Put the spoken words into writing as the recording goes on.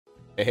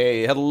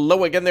Hey,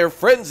 hello again there,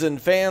 friends and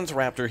fans.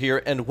 Raptor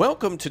here, and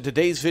welcome to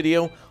today's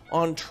video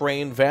on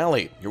Train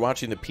Valley. You're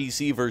watching the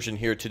PC version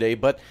here today,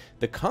 but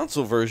the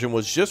console version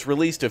was just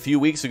released a few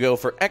weeks ago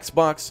for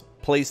Xbox,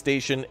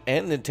 PlayStation,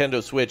 and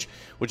Nintendo Switch,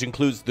 which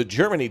includes the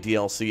Germany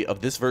DLC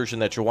of this version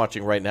that you're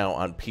watching right now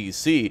on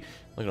PC.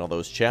 Look at all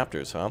those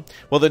chapters, huh?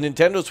 Well, the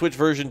Nintendo Switch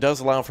version does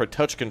allow for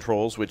touch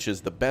controls, which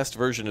is the best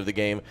version of the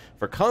game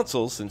for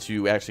consoles, since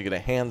you actually get a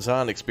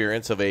hands-on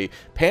experience of a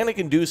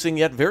panic-inducing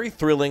yet very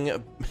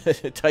thrilling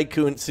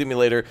tycoon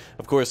simulator.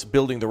 Of course,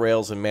 building the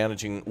rails and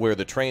managing where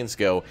the trains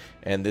go.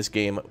 And this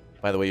game,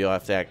 by the way, you'll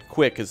have to act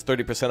quick, is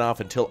 30% off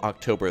until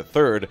October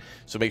 3rd.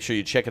 So make sure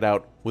you check it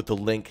out with the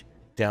link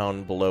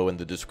down below in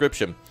the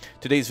description.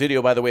 Today's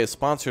video, by the way, is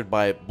sponsored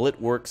by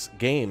Blitworks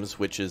Games,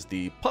 which is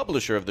the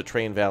publisher of the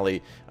Train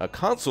Valley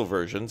console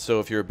version. So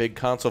if you're a big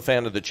console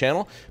fan of the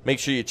channel, make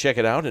sure you check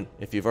it out. And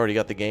if you've already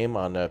got the game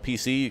on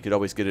PC, you could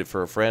always get it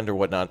for a friend or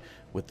whatnot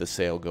with the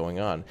sale going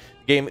on.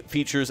 The game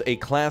features a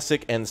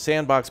classic and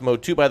sandbox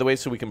mode too, by the way,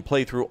 so we can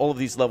play through all of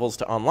these levels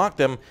to unlock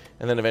them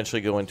and then eventually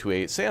go into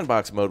a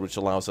sandbox mode, which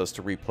allows us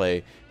to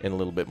replay in a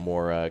little bit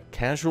more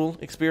casual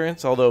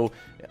experience, although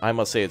I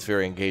must say it's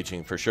very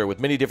engaging for sure, with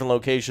many different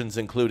locations,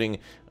 including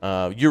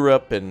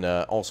Europe and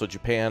also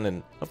Japan,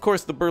 and of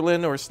course the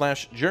Berlin or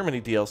 / Germany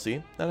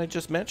DLC that I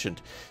just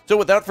mentioned. So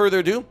without further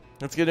ado,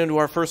 let's get into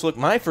our first look,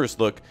 my first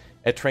look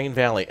at Train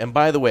Valley. And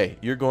by the way,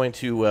 you're going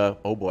to,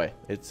 oh boy,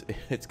 it's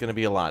going to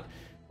be a lot.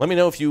 Let me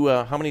know if you,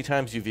 how many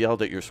times you've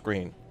yelled at your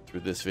screen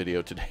through this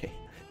video today.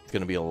 It's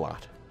going to be a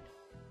lot.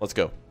 Let's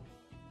go.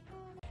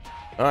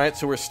 Alright,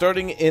 so we're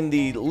starting in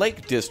the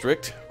Lake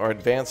District. Our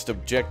advanced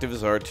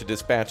objectives are to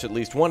dispatch at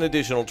least one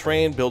additional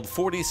train, build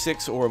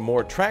 46 or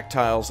more track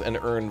tiles, and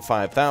earn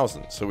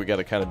 5,000. So we got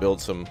to kind of build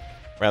some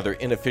rather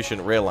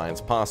inefficient rail lines,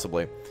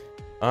 possibly.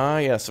 Ah,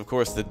 yes, of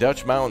course, the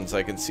Dutch mountains.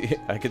 I can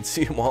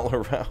see them all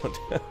around.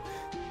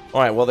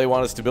 All right, well, they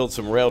want us to build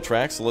some rail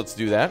tracks, so let's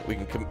do that. We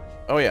can,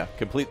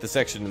 complete the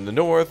section in the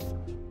north.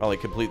 Probably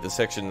complete the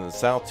section in the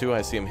south, too.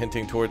 I see them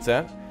hinting towards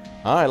that.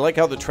 Ah, I like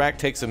how the track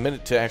takes a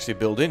minute to actually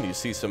build in. You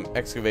see some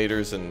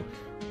excavators and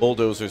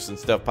bulldozers and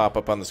stuff pop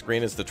up on the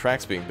screen as the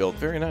track's being built.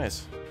 Very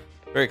nice.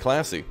 Very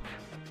classy.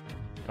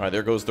 All right,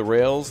 there goes the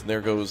rails, and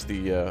there goes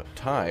the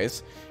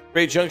ties.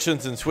 Create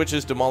junctions and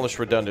switches, demolish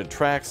redundant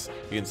tracks.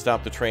 You can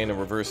stop the train and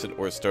reverse it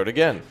or start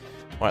again.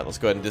 All right, let's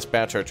go ahead and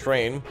dispatch our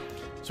train.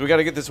 So we got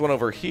to get this one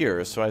over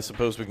here, so I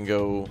suppose we can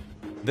go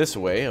this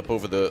way, up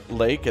over the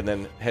lake, and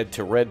then head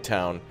to Red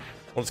Town.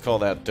 Let's call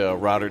that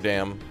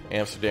Rotterdam,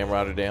 Amsterdam,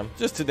 Rotterdam,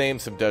 just to name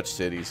some Dutch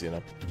cities, you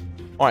know.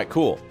 All right,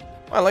 cool.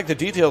 I like the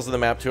details of the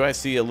map, too. I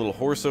see a little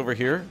horse over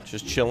here,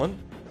 just chilling,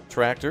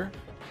 tractor,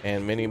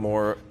 and many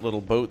more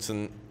little boats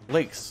and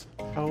lakes.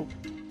 How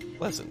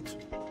pleasant.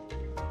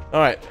 All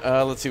right,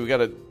 let's see. We got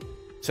to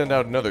send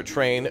out another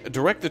train.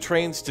 Direct the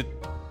trains to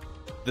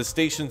the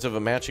stations of a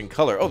matching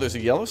color. Oh, there's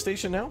a yellow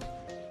station now?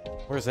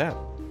 Where's that?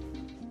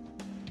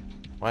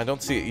 Well, I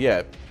don't see it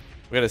yet.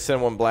 We got to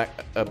send one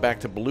back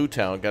to Blue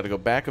Town. Got to go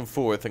back and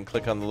forth and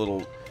click on the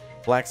little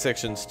black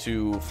sections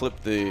to flip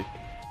the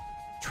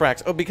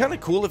tracks. Oh, it'd be kind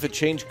of cool if it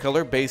changed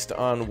color based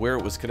on where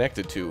it was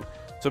connected to.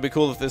 So it'd be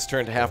cool if this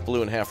turned half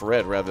blue and half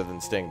red rather than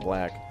staying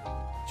black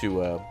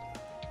to,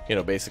 you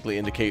know, basically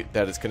indicate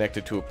that it's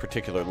connected to a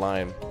particular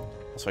line.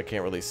 So I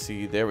can't really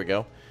see. There we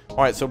go. All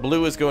right, so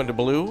blue is going to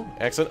blue.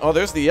 Excellent. Oh,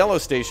 there's the yellow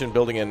station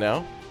building in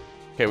now.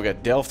 Okay, we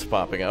got Delft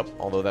popping up,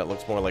 although that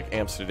looks more like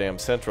Amsterdam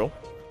Central.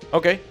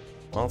 Okay,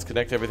 well, let's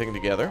connect everything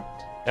together.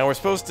 Now, we're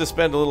supposed to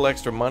spend a little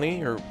extra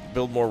money or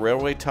build more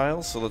railway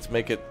tiles, so let's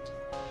make it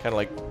kind of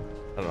like,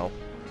 I don't know,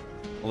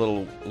 a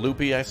little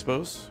loopy, I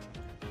suppose.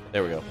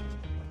 There we go.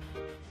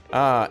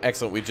 Ah,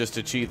 excellent. We just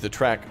achieved the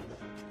track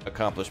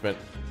accomplishment.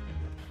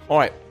 All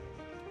right.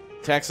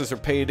 Taxes are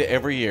paid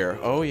every year.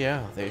 Oh,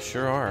 yeah, they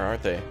sure are,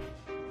 aren't they?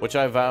 Which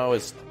I vow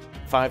is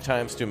 5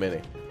 times too many.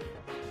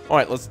 All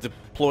right, let's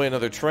deploy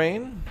another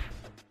train.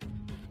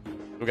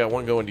 We got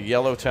one going to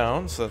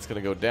Yellowtown, so that's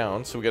going to go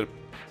down. So we got to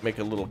make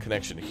a little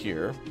connection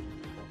here.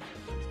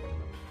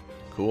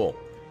 Cool.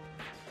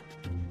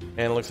 And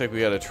it looks like we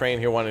got a train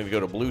here wanting to go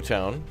to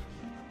Bluetown.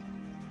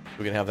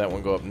 We can have that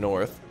one go up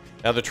north.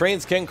 Now, the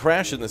trains can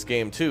crash in this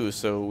game, too,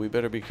 so we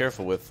better be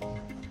careful with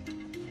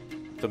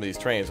some of these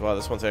trains. Wow,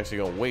 this one's actually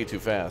going way too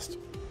fast.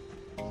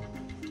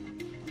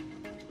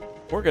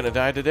 We're gonna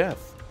die to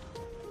death.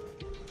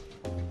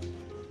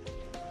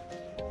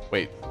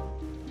 Wait.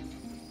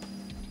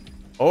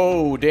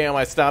 Oh, damn,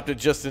 I stopped it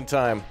just in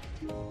time.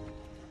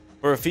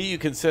 For a fee, you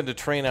can send a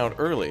train out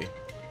early.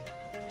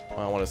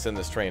 Well, I want to send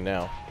this train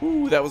now.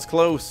 Ooh, that was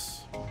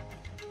close. All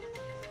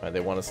right,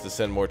 they want us to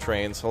send more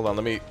trains. Hold on,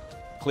 let me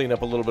clean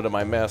up a little bit of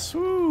my mess.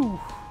 Woo.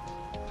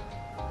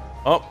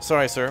 Oh,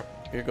 sorry, sir.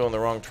 You're going the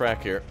wrong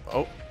track here.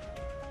 Oh.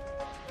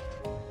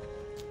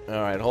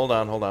 Alright, hold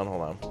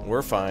on.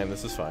 We're fine.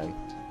 This is fine.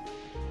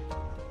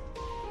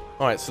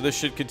 Alright, so this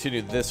should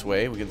continue this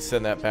way. We can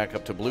send that back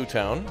up to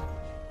Bluetown.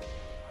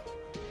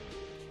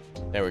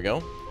 There we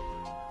go.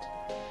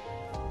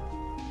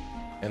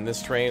 And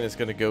this train is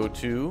going to go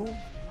to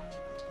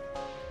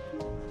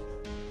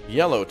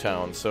Yellow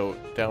Town, so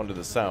down to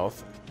the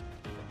south.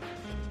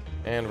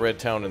 And Red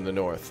Town in the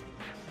north.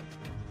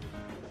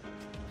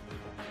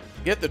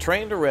 Get the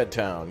train to Red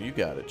Town. You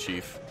got it,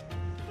 Chief.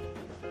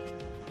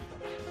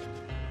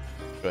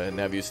 Go ahead and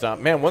have you stop.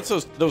 Man, once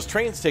those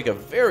trains take a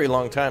very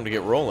long time to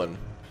get rolling.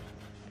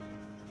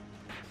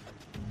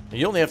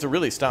 You only have to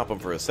really stop them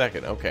for a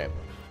second. Okay.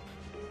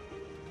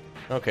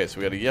 Okay, so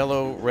we got a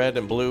yellow, red,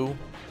 and blue.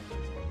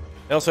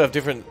 They also have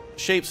different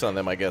shapes on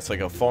them, I guess, like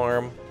a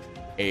farm,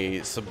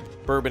 a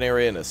suburban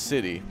area, and a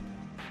city.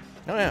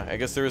 Oh yeah, I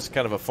guess there is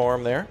kind of a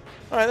farm there.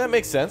 Alright, that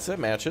makes sense. That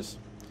matches.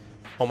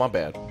 Oh, my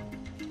bad.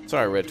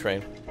 Sorry, Red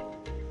Train.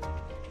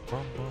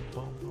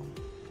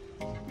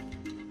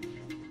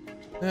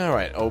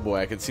 Alright, oh boy,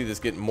 I can see this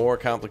getting more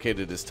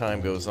complicated as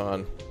time goes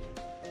on.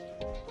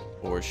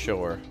 For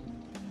sure.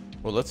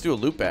 Well, let's do a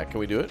loop back. Can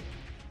we do it?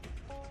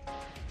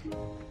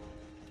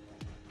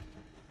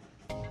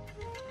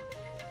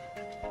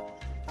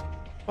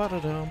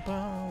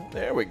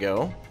 There we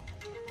go.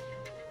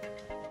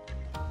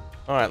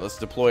 Alright, let's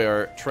deploy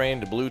our train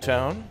to Blue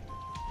Town.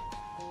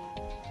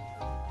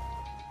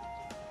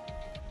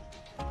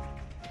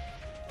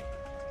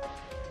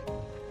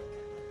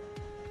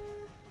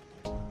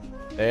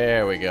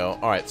 There we go.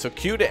 Alright, so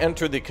Q to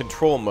enter the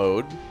control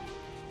mode.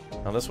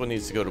 Now this one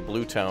needs to go to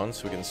Blue Town,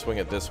 so we can swing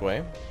it this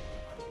way.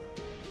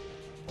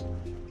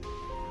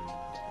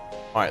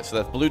 Alright, so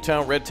that's Blue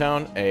Town, Red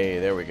Town. Hey,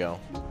 there we go.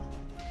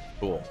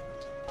 Cool.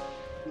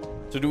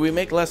 So do we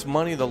make less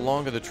money the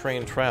longer the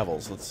train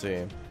travels? Let's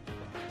see.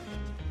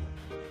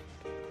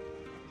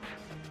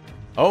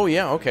 Oh,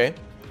 yeah, okay.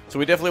 So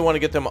we definitely want to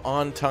get them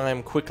on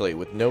time quickly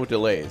with no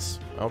delays.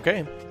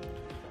 Okay.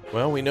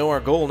 Well, we know our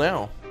goal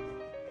now.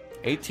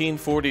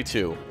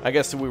 1842. I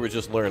guess we were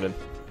just learning.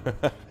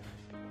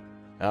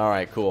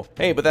 Alright, cool.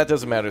 Hey, but that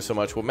doesn't matter so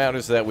much. What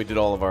matters is that we did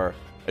all of our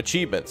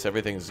achievements.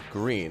 Everything's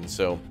green,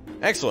 so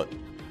excellent.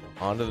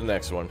 On to the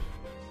next one.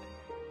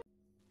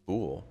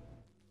 Cool.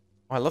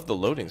 Oh, I love the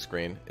loading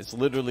screen. It's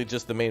literally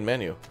just the main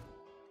menu.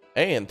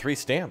 Hey, and 3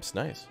 stamps.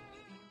 Nice.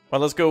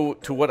 Well, let's go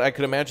to what I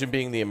could imagine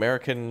being the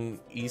American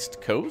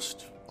East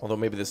Coast. Although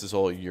maybe this is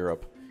all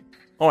Europe.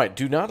 Alright,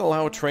 do not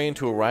allow a train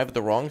to arrive at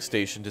the wrong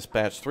station.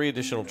 Dispatch 3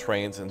 additional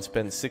trains and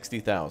spend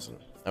 60,000.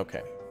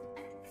 Okay.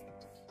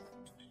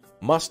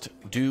 Must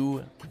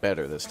do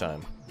better this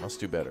time. Must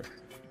do better.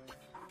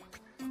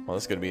 Well,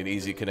 that's going to be an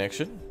easy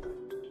connection.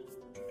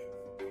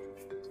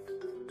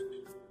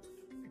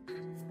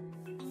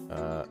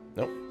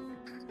 Nope.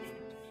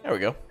 There we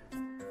go.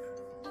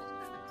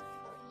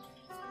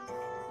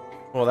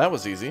 Well, that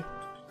was easy.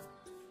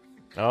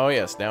 Oh,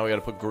 yes. Now we got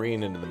to put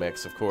green into the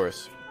mix, of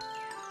course.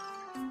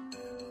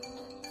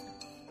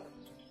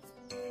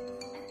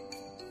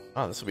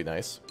 Oh, this will be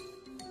nice.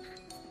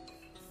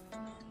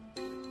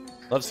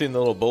 Love seeing the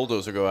little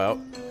bulldozer go out.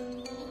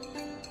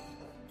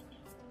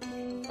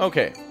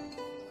 Okay.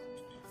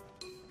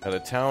 Got a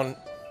town...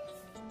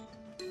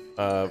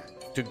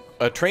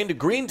 a train to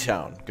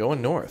Greentown,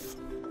 going north.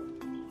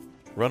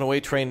 Runaway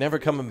train never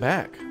coming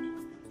back.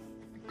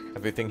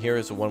 Everything here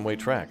is a one-way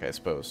track, I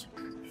suppose.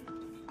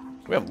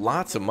 We have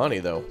lots of money,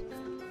 though.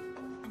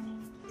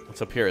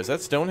 What's up here? Is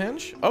that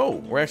Stonehenge? Oh,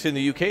 we're actually in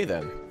the UK,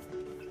 then.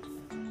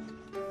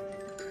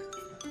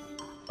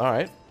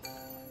 Alright.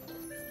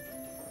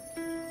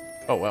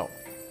 Oh, well.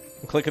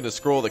 I'm clicking to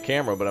scroll the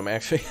camera, but I'm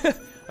actually...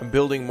 I'm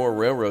building more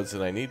railroads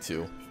than I need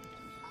to.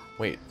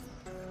 Wait.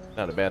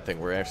 Not a bad thing.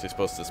 We're actually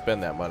supposed to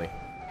spend that money.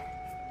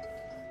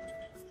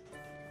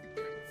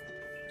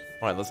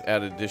 Alright, let's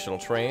add additional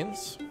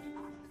trains.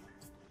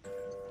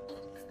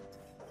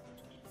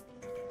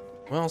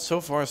 Well,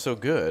 so far so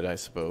good, I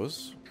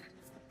suppose.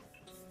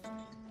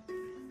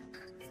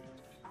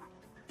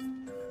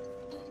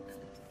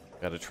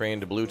 Got a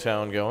train to Blue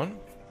Town going.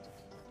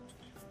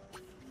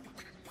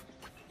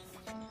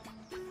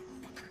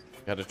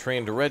 Got a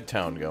train to Red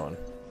Town going.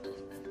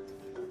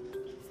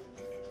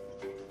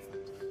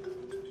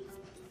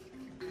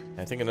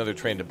 I think another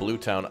train to Blue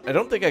Town. I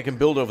don't think I can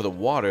build over the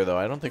water, though.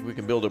 I don't think we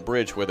can build a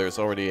bridge where there's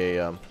already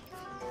a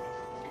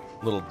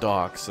little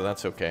dock, so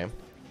that's okay.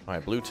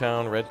 Alright, Blue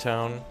Town, Red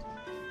Town.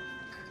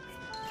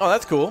 Oh,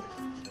 that's cool.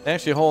 They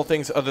actually haul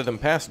things other than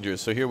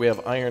passengers. So here we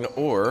have iron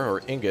ore,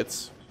 or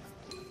ingots,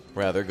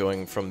 rather,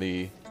 going from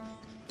the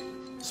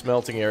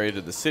smelting area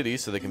to the city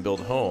so they can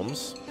build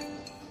homes.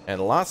 And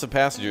lots of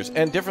passengers,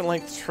 and different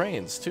length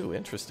trains, too.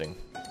 Interesting.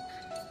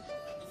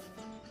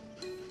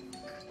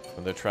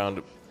 And they're trying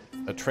to...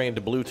 A train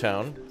to Blue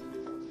Town.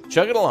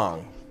 Chug it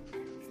along.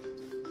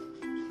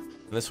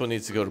 And this one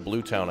needs to go to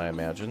Blue Town, I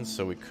imagine.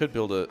 So we could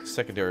build a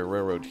secondary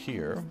railroad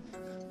here.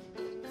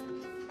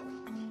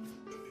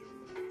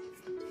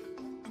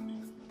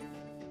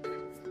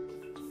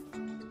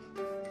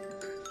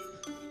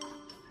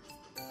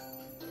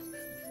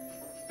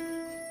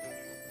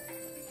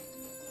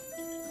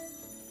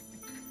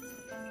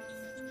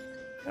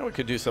 And we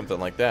could do something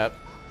like that.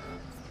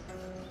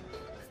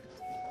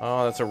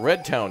 Oh, that's a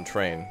Red Town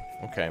train.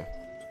 Okay.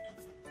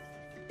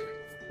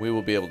 We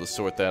will be able to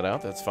sort that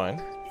out. That's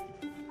fine.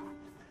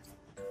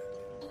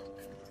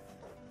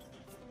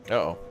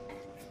 Uh-oh.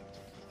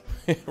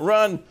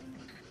 Run!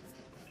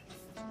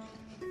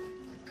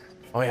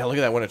 Oh yeah, look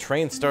at that. When a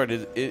train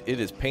started, it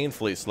is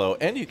painfully slow.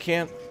 And you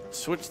can't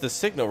switch the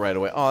signal right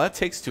away. Oh, that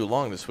takes too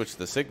long to switch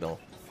the signal.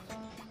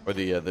 Or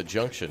the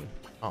junction.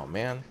 Oh,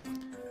 man.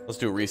 Let's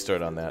do a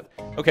restart on that.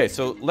 Okay,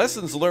 so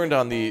lessons learned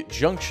on the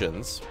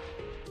junctions.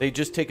 They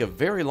just take a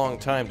very long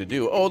time to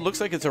do. Oh, it looks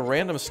like it's a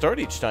random start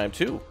each time,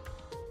 too.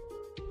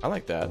 I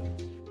like that. Alright,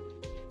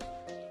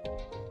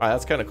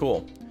 that's kind of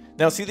cool.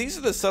 Now, see, these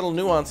are the subtle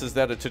nuances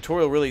that a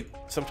tutorial really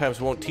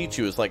sometimes won't teach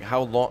you. Is like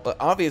how long...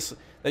 Obvious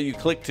that you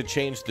click to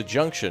change the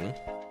junction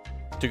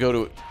to go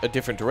to a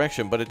different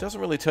direction, but it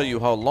doesn't really tell you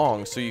how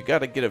long, so you got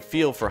to get a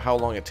feel for how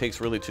long it takes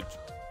really to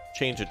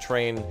change a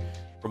train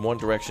from one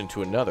direction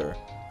to another,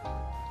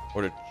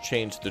 or to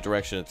change the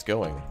direction it's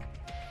going.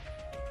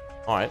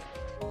 Alright,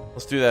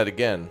 let's do that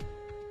again.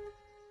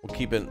 We'll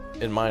keep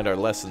in mind our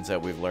lessons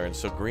that we've learned.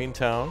 So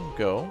Greentown,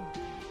 go.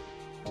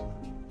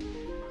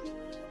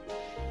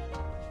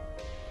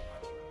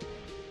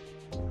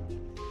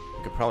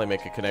 We could probably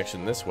make a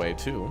connection this way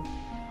too.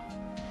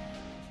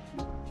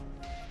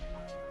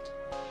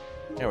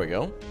 There we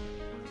go.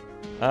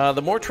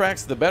 The more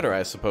tracks, the better,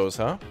 I suppose,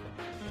 huh?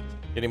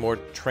 Getting more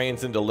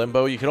trains into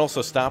limbo. You can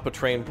also stop a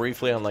train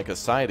briefly on, like, a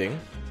siding.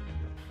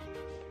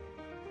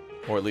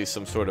 Or at least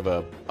some sort of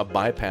a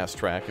bypass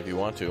track if you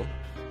want to.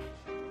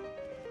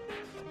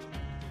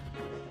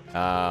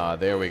 Ah,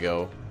 there we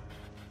go.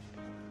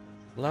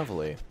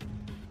 Lovely.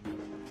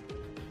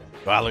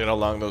 Wow, look at how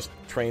long those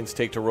trains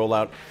take to roll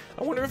out.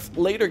 I wonder if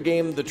later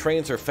game the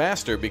trains are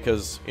faster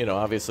because, you know,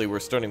 obviously we're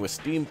starting with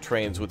steam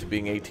trains with it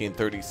being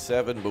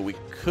 1837, but we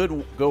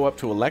could go up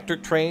to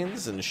electric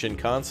trains and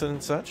Shinkansen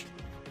and such.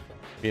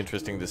 Be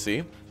interesting to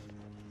see.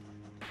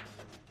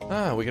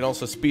 Ah, we can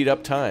also speed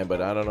up time,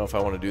 but I don't know if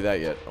I want to do that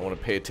yet. I want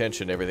to pay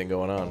attention to everything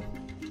going on.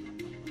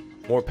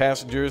 More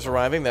passengers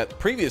arriving. That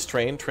previous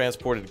train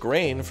transported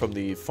grain from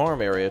the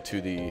farm area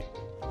to the,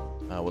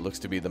 what looks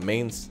to be the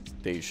main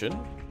station.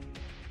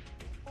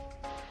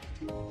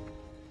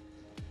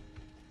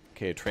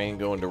 Okay, train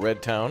going to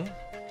Red Town.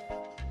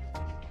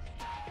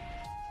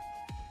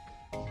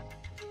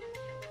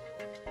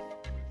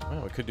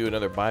 Well, we could do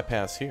another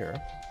bypass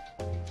here.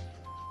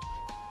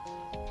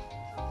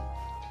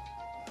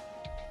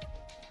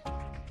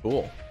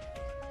 Cool.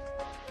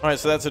 Alright,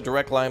 so that's a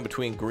direct line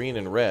between green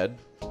and red.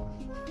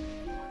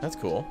 That's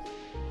cool.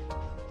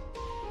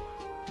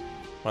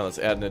 Alright, let's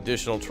add an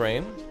additional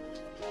train.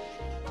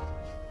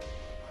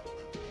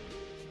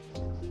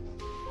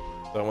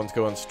 That one's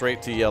going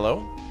straight to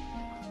yellow.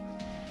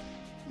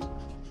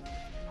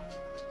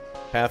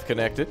 Path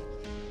connected.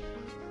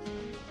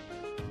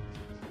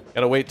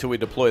 Gotta wait till we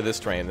deploy this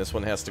train. This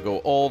one has to go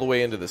all the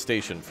way into the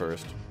station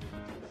first.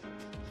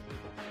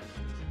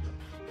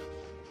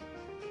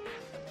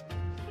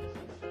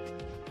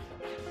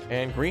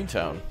 And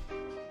Greentown.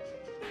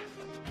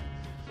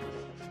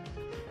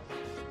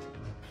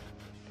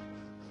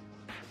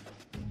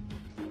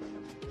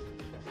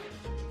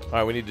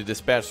 Alright, we need to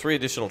dispatch 3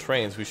 additional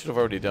trains. We should have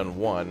already done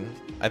 1.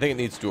 I think it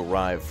needs to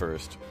arrive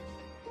first.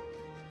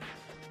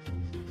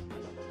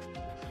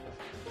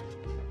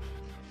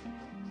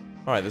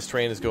 Alright, this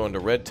train is going to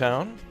Red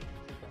Town.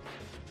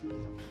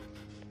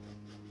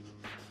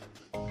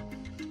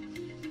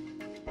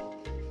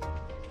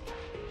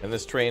 And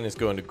this train is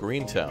going to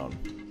Greentown.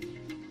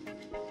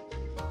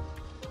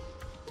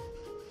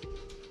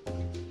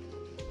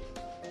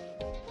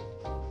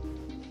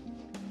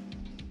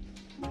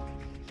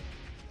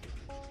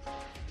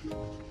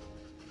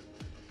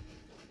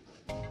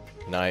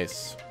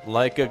 Nice.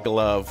 Like a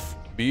glove.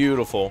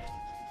 Beautiful.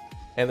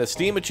 And the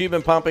Steam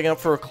achievement popping up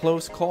for a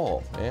close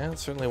call. Yeah, it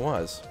certainly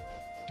was.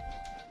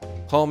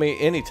 Call me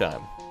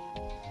anytime.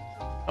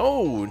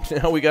 Oh,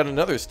 now we got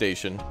another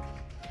station.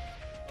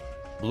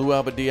 Blue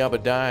Abba Di Abba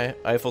Die,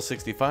 Eiffel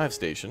 65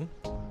 station.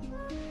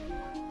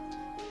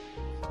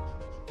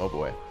 Oh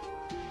boy.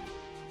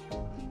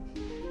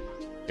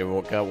 Okay,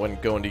 we got one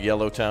going to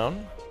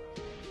Yellowtown.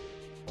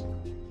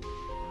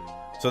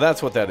 So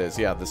that's what that is.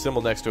 Yeah, the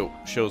symbol next to it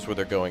shows where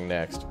they're going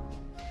next.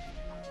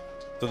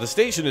 So the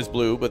station is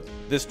blue, but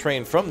this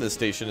train from this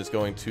station is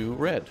going to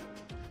red.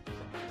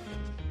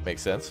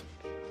 Makes sense.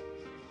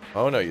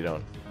 Oh, no, you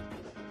don't.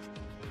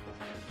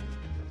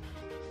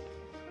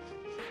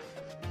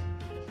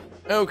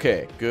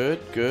 Okay, good,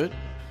 good.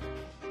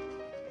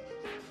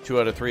 2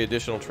 out of 3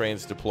 additional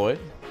trains deployed.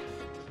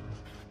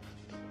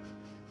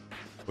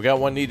 We got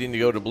one needing to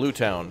go to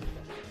Bluetown.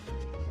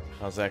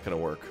 How's that going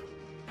to work?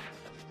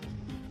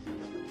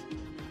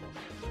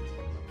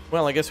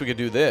 Well, I guess we could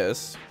do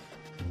this.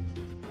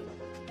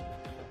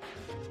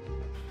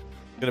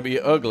 Gonna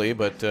be ugly,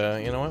 but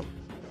you know what?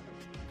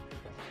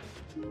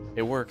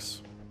 It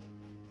works.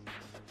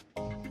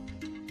 There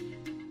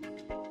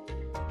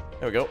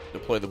we go.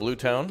 Deploy the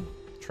Bluetown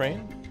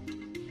train.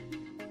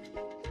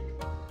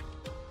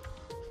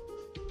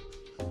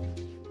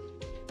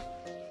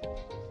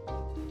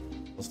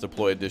 Let's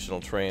deploy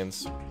additional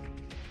trains.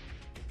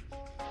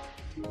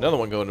 Another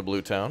one going to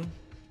Bluetown.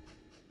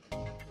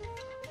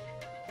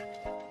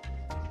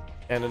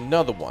 And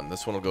another one.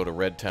 This one will go to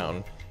Red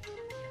Town.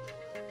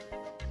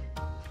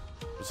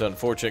 It's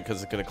unfortunate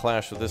because it's going to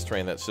clash with this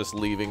train that's just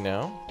leaving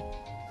now.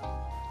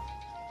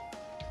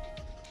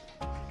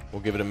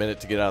 We'll give it a minute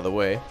to get out of the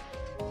way.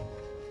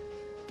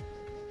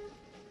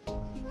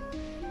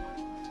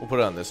 We'll put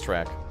it on this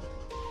track.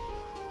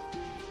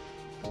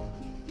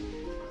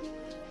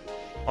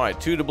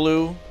 Alright, 2 to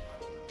blue.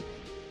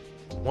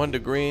 1 to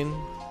green.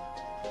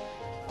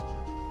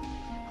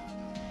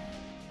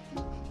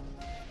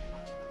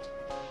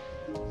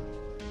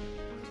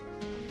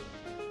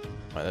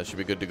 Alright, that should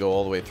be good to go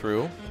all the way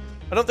through.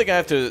 I don't think I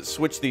have to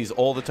switch these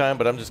all the time,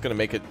 but I'm just going to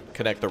make it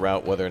connect the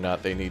route whether or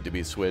not they need to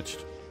be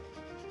switched.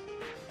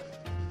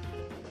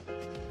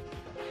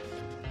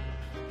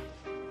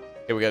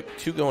 Okay, we got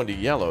 2 going to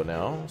yellow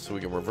now, so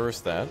we can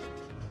reverse that.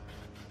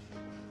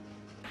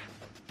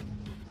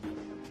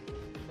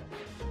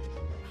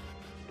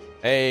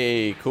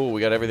 Hey, cool, we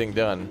got everything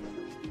done.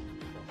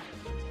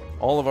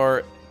 All of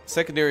our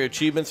secondary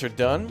achievements are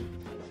done.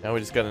 Now we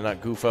just gotta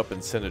not goof up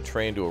and send a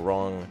train to a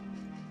wrong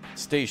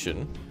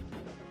station.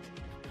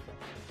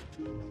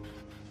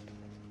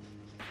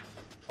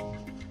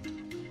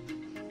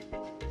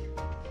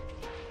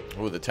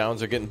 Ooh, the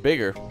towns are getting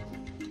bigger.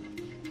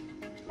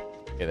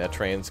 Okay, that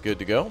train's good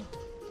to go.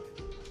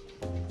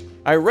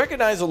 I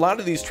recognize a lot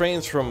of these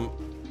trains from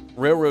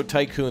Railroad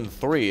Tycoon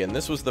 3, and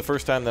this was the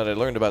first time that I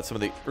learned about some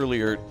of the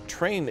earlier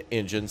train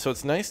engines, so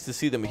it's nice to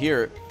see them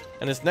here,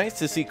 and it's nice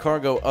to see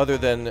cargo other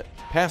than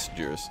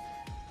passengers.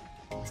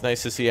 It's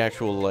nice to see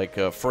actual, like,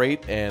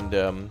 freight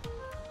and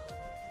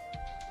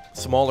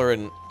smaller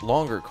and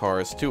longer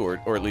cars, too,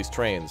 or at least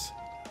trains.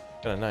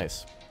 Kind of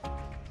nice.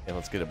 And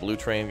let's get a blue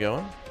train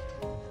going.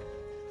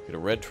 Get a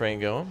red train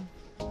going.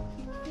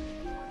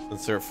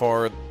 Since they're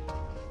far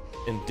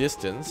in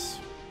distance.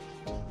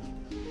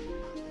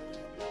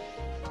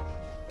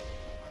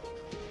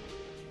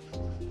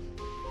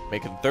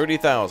 Making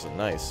 30,000.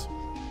 Nice.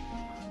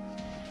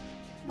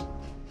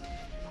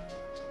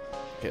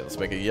 Okay, let's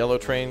make a yellow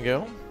train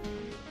go.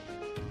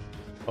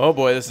 Oh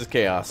boy, this is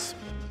chaos.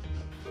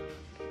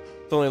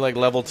 It's only like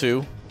level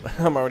 2.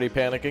 I'm already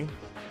panicking.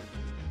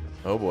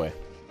 Oh boy.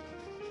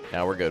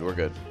 Now we're good, we're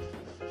good.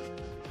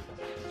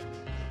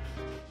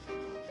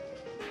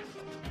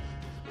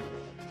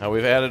 Now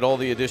we've added all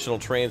the additional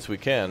trains we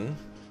can.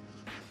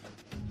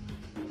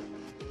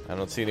 I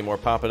don't see any more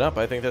popping up.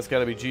 I think that's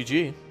got to be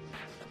GG.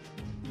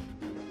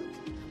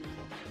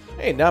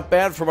 Hey, not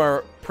bad from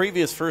our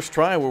previous first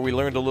try where we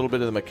learned a little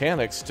bit of the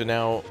mechanics to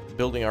now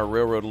building our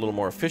railroad a little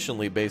more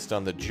efficiently based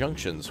on the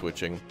junction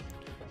switching,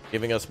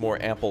 giving us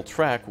more ample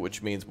track,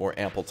 which means more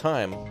ample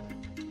time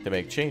to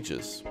make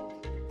changes.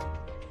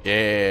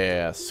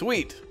 Yeah,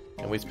 sweet!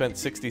 And we spent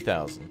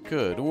 60,000.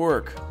 Good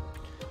work.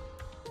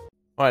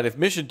 Alright, if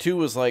Mission 2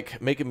 was like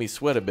making me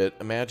sweat a bit,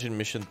 imagine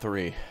Mission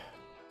 3.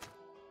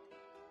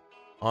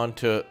 On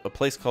to a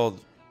place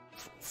called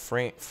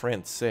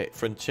Francais.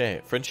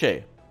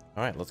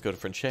 Alright, let's go to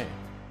Francais.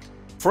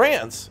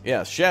 France!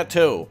 Yes,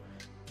 Chateau.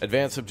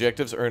 Advanced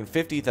objectives earn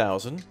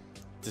 50,000.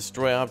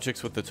 Destroy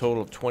objects with a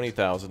total of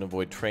 20,000.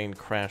 Avoid train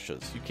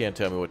crashes. You can't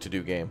tell me what to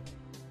do, game.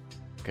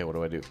 Okay, what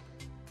do I do?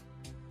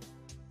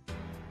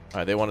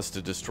 Alright, they want us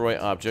to destroy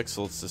objects,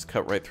 so let's just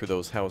cut right through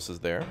those houses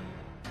there.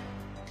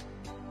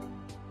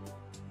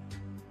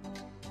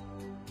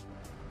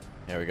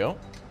 There we go.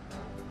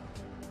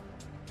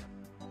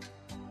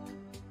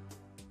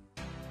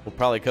 We'll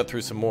probably cut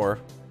through some more.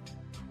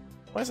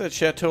 Why is that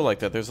chateau like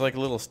that? There's like a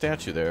little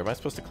statue there. Am I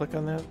supposed to click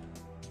on that?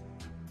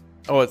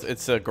 Oh,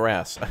 it's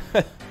grass.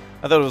 I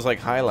thought it was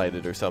like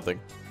highlighted or something.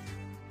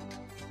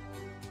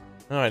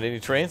 Alright, any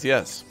trains?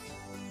 Yes.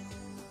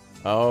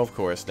 Oh, of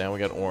course. Now we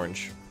got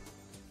orange.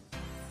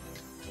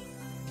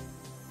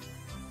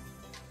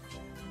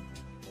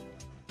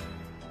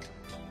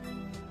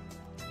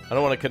 I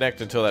don't want to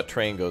connect until that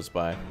train goes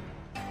by.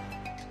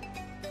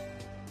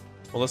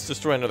 Well, let's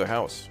destroy another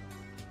house.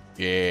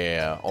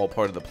 Yeah, all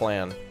part of the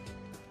plan.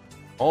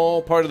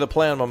 All part of the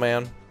plan, my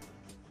man.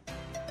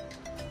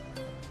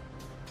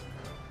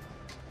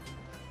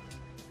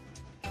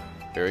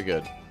 Very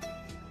good.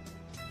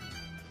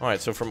 Alright,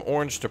 so from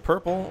orange to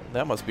purple,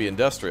 that must be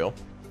industrial.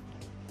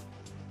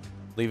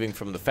 Leaving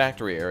from the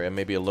factory area,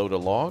 maybe a load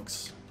of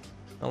logs.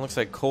 That looks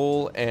like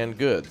coal and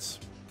goods.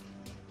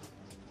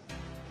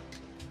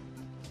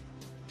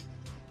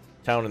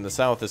 Town in the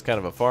south is kind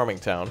of a farming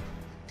town.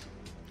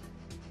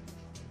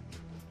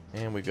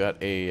 And we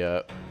got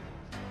a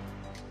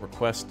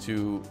request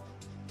to...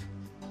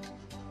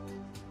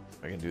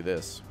 I can do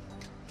this.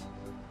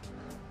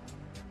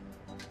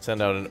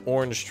 Send out an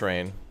orange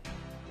train.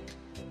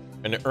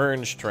 An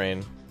orange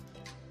train.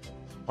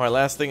 Alright,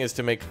 last thing is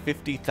to make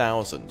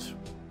 50,000.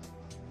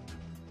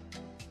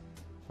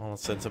 Well,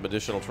 let's send some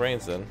additional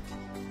trains then.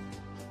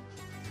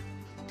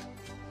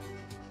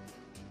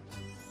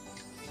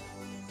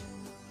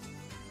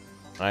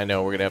 I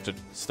know, we're gonna have to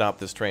stop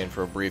this train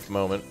for a brief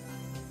moment.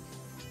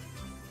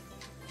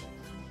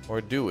 Or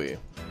do we?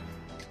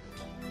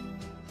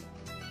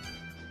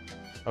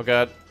 Oh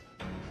god.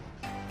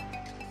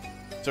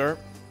 Sir?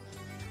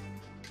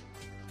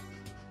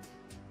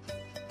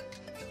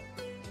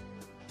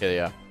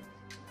 Yeah.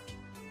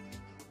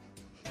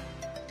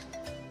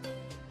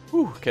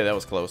 Whew, okay, that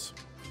was close.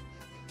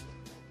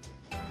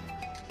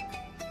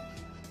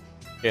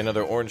 Okay,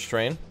 another orange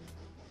train.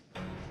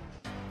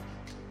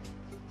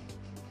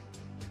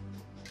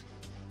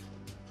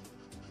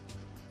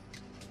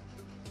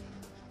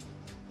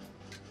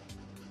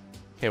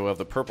 Okay, we'll have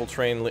the purple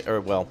train,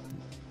 the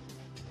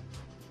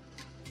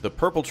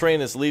purple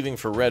train is leaving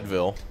for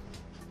Redville.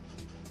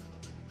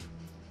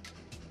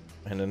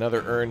 And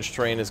another orange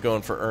train is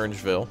going for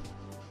Orangeville.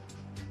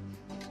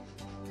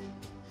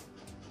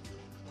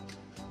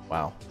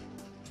 Wow.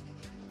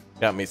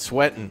 Got me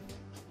sweating.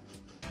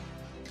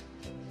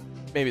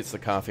 Maybe it's the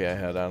coffee I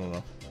had, I don't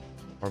know.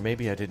 Or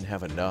maybe I didn't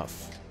have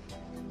enough.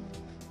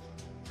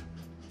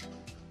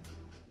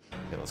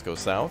 Okay, let's go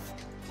south.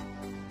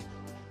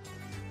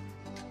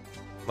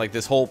 Like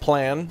this whole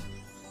plan.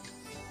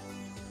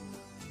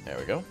 There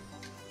we go.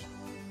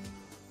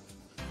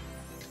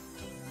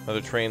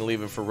 Another train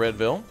leaving for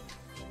Redville.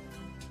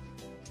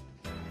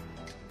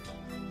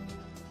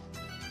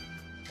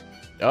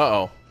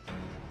 Uh-oh.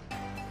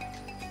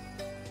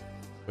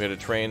 We had a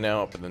train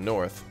now up in the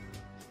north.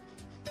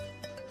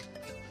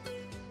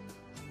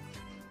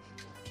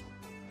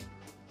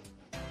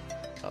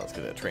 Let's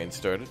get that train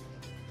started.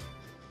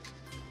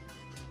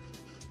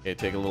 Okay,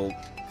 take a little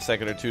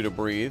second or two to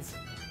breathe.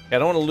 I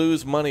don't want to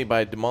lose money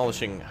by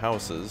demolishing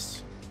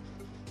houses.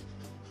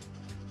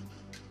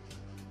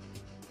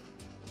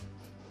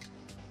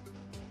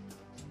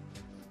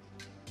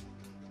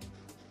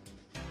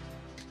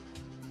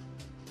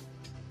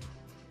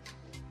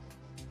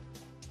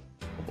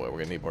 Oh boy, we're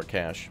gonna need more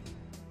cash.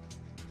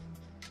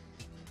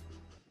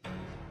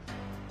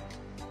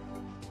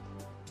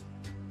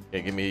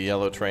 Okay, give me a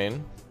yellow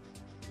train.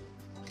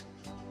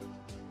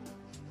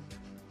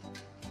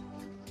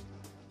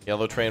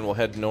 Yellow train will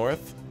head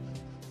north.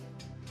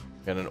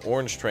 Got an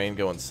orange train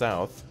going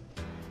south.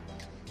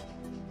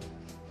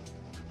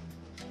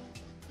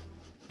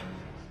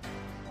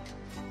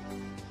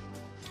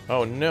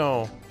 Oh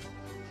no.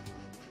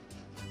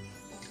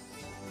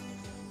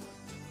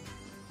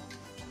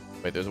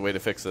 Wait, there's a way to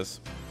fix this.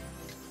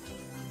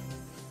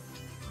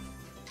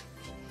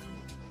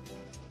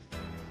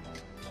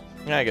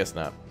 I guess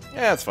not.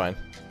 Yeah, that's fine.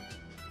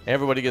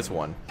 Everybody gets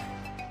one.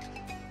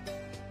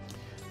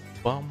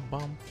 Bum,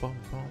 bum, bum,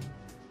 bum.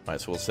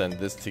 Alright, so we'll send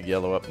this to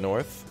yellow up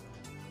north.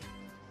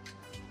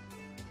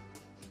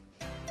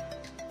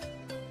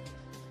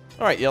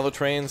 Alright, yellow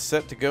train's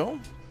set to go.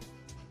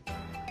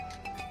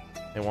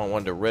 They want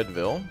one to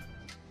Redville.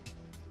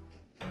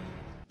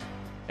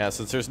 Yeah,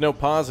 since there's no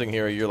pausing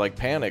here, you're like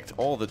panicked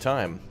all the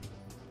time.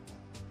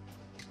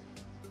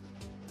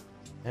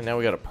 And now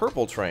we got a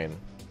purple train.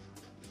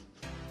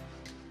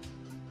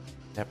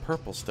 That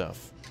purple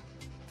stuff.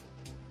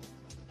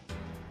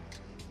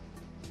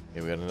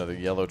 Okay, we got another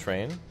yellow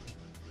train.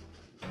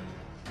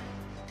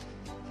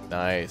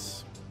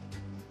 Nice.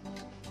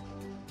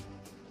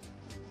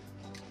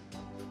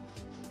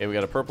 Okay, we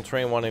got a purple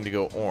train wanting to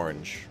go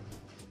orange.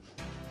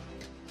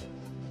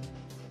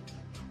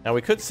 Now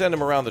we could send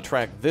him around the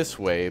track this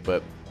way,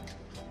 but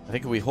I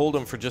think if we hold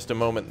him for just a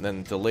moment and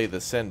then delay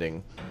the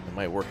sending, it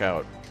might work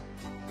out.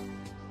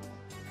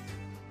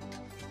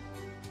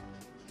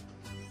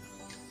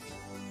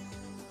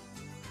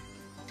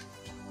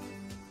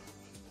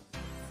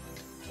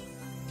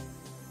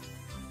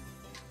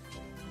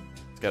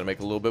 Got to make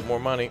a little bit more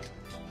money.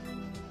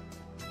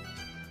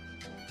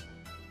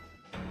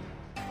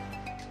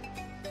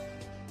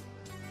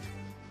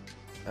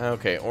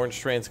 Okay, orange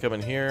train's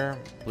coming here.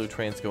 Blue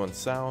train's going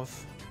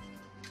south.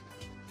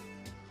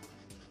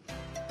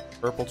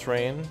 Purple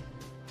train.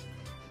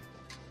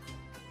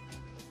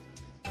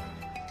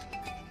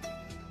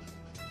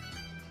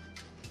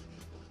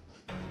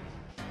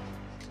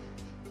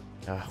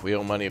 We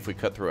owe money if we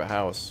cut through a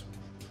house.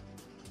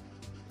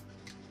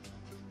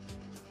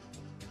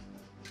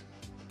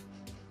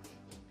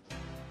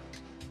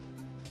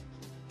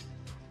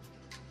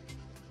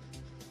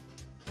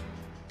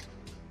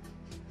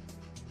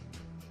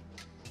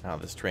 Now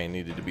this train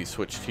needed to be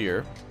switched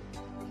here.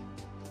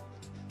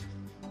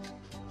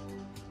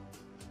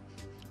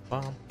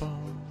 Bum, bum.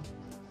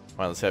 All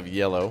right, let's have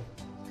yellow.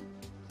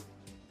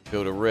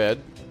 Go to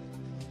red.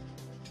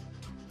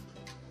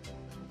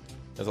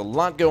 There's a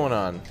lot going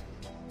on.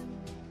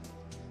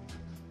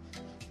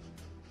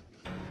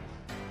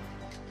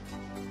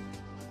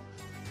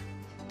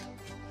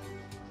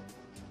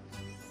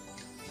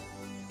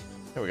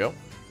 There we go.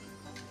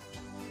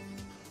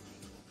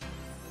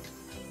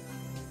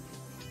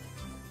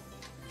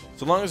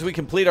 So long as we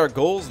complete our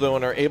goals, though,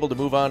 and are able to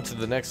move on to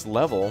the next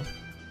level,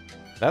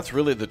 that's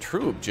really the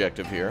true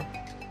objective here.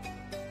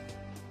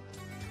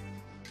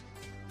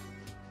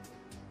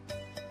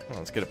 Well,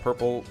 let's get a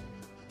purple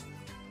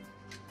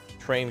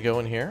train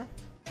going here.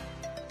 I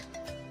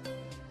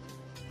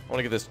want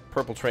to get this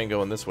purple train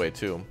going this way,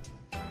 too.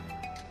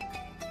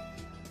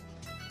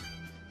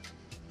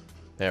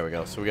 There we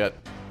go. So we got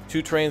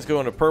 2 trains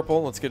going to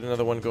purple. Let's get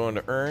another one going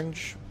to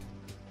orange.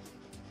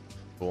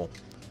 Cool.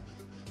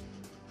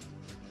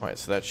 Alright,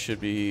 so that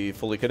should be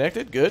fully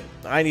connected. Good.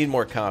 I need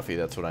more coffee.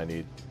 That's what I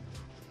need.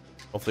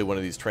 Hopefully one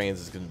of these trains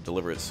is going to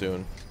deliver it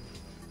soon.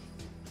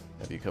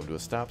 Have you come to a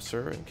stop,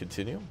 sir, and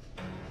continue.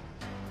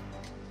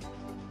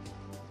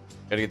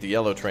 Gotta get the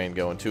yellow train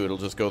going, too. It'll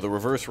just go the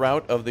reverse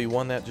route of the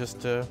one that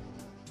just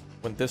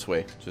went this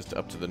way, just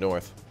up to the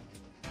north.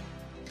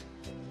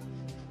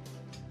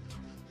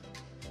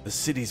 The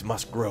cities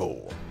must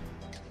grow.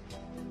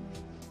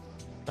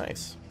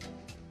 Nice.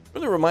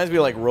 Really reminds me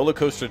of like Roller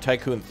Coaster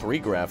Tycoon 3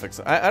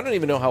 graphics. I don't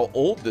even know how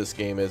old this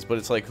game is, but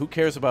it's like, who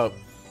cares about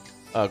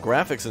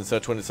graphics and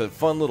such when it's a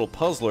fun little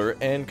puzzler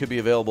and could be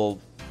available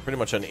pretty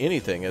much on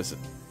anything, as of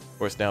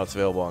course now it's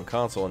available on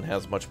console and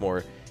has much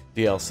more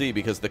DLC,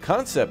 because the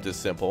concept is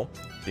simple,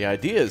 the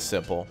idea is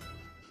simple,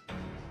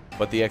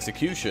 but the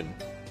execution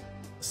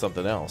is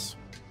something else.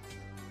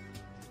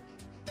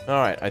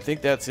 Alright, I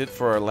think that's it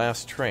for our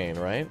last train,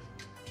 right?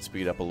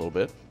 Speed up a little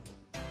bit.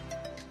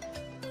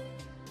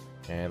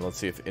 And let's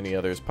see if any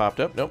others popped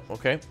up. Nope,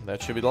 okay,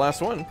 that should be the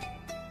last one.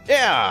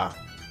 Yeah!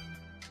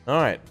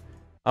 Alright.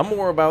 I'm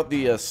more about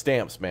the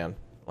stamps, man.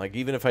 Like,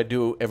 even if I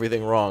do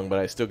everything wrong, but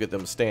I still get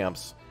them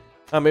stamps.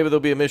 Maybe there'll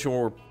be a mission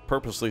where we're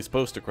purposely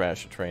supposed to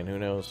crash a train. Who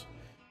knows?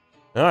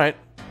 Alright.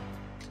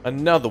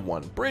 Another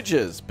one.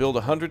 Bridges. Build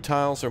 100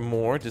 tiles or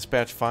more.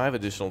 Dispatch 5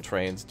 additional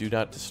trains. Do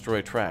not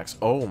destroy tracks.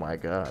 Oh my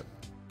god.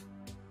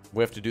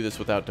 We have to do this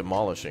without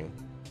demolishing.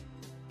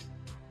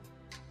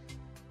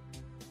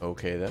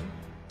 Okay, then.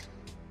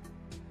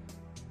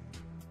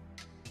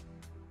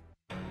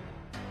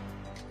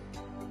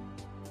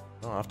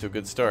 Oh, off to a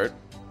good start.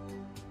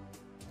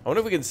 I wonder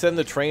if we can send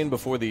the train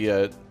before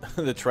the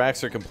the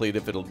tracks are complete,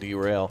 if it'll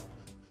derail.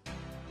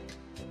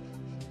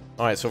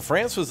 Alright, so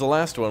France was the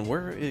last one.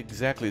 Where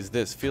exactly is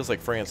this? Feels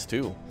like France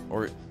too.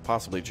 Or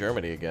possibly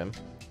Germany again.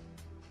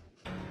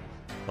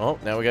 Oh,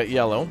 now we got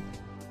yellow.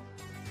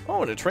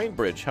 Oh, and a train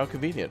bridge. How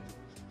convenient.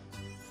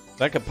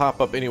 That could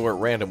pop up anywhere at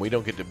random. We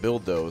don't get to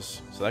build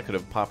those. So that could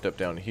have popped up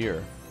down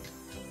here.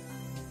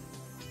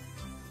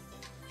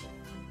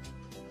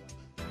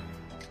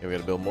 Okay, we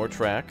gotta build more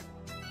track.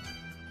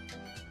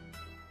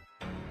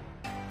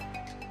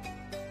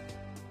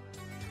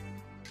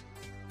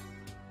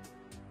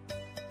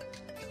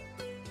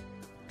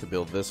 Could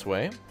build this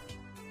way.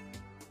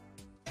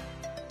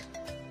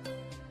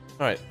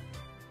 Alright.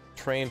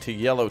 Train to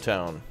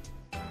Yellowtown.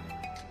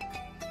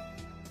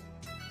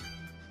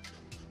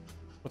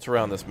 What's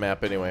around this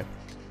map anyway?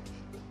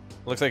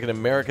 Looks like an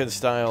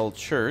American-style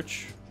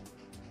church.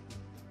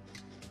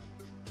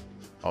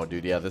 Oh,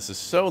 dude, yeah, this is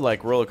so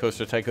like Roller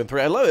Coaster Tycoon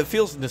 3. I love it. It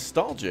feels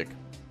nostalgic.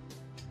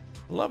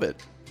 Love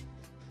it.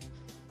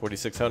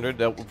 4,600.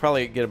 We'll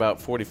probably get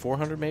about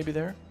 4,400 maybe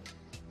there.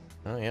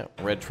 Oh, yeah.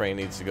 Red train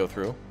needs to go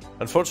through.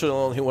 Unfortunately,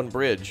 only one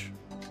bridge.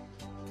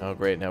 Oh,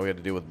 great. Now we have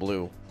to deal with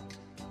blue.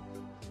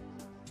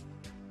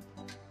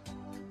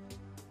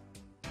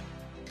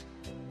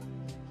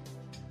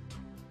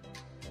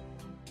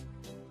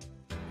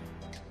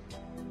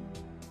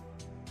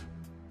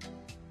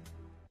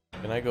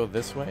 Can I go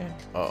this way?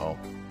 Uh-oh.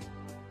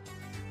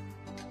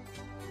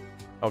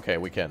 Okay,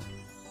 we can.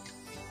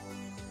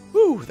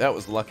 Whew, that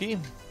was lucky.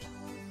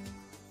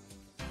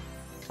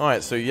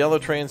 Alright, so yellow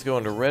train's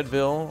going to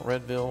Redville.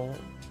 Redville.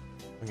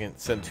 We can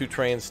send 2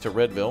 trains to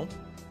Redville.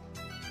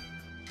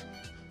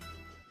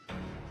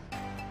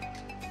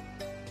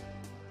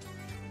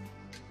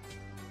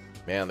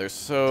 Man, they're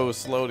so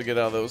slow to get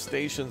out of those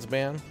stations,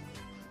 man.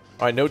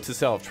 Alright, note to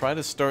self. Try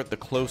to start the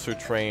closer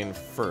train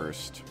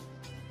first.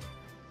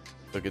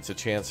 So it gets a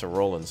chance of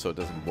rolling so it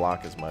doesn't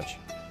block as much.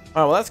 Alright,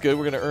 well that's good.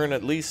 We're going to earn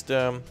at least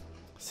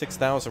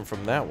 6,000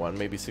 from that one.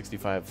 Maybe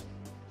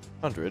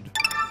 6,500.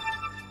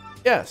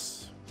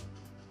 Yes!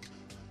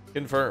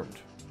 Confirmed.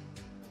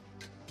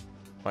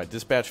 Alright,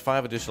 dispatch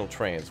 5 additional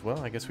trains. Well,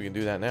 I guess we can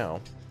do that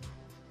now.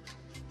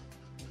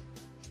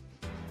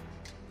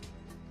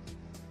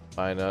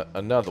 Find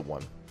another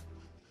one.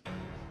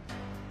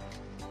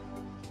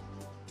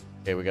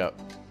 Okay, we got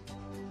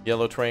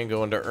yellow train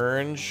going to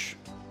Orange.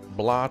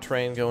 Blah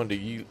train going to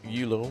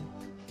Yulo.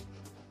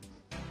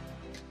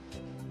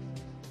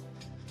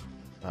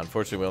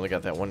 Unfortunately, we only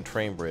got that one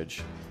train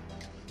bridge.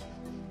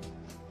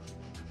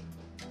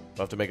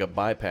 We'll have to make a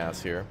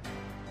bypass here.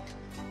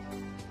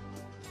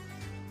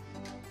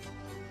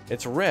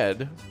 It's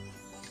red.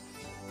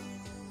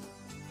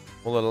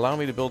 Will it allow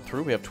me to build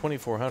through? We have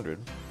 2,400.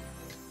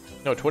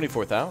 No,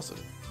 24,000.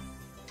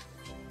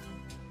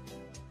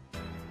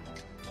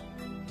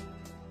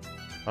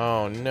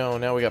 Oh no,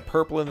 now we got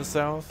purple in the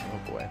south?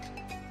 Oh boy.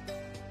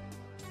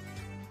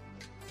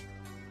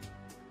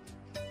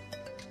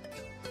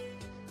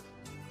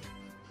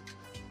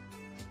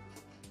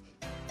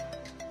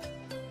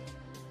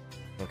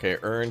 Okay,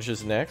 orange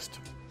is next.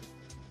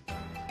 It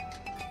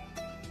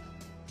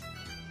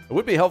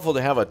would be helpful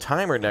to have a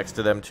timer next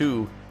to them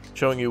too,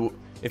 showing you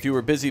if you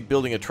were busy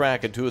building a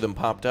track and 2 of them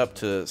popped up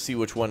to see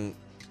which one.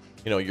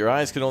 You know, your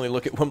eyes can only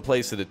look at one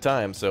place at a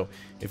time, so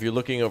if you're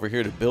looking over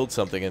here to build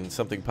something and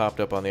something popped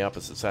up on the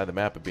opposite side of the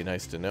map, it'd be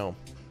nice to know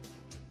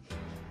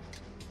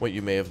what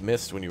you may have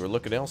missed when you were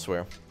looking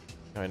elsewhere.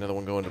 All right, another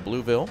one going to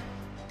Blueville.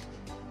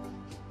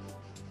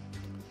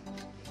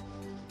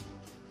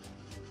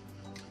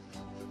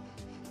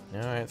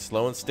 Alright,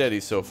 slow and steady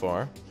so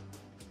far.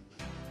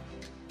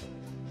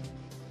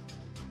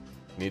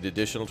 Need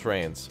additional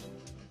trains.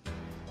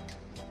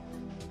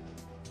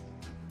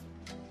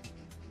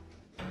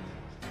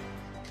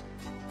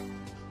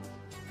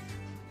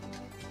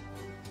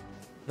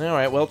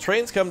 Alright, well,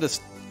 trains come to,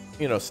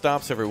 you know,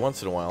 stops every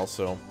once in a while,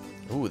 so...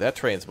 Ooh, that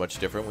train's much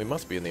different. We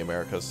must be in the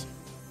Americas.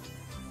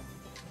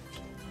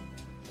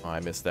 Oh, I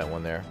missed that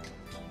one there.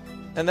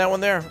 And that one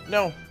there.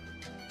 No.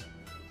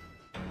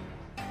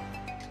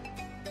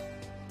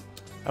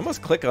 I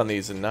must click on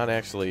these and not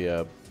actually,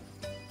 I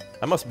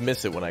must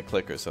miss it when I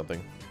click or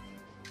something.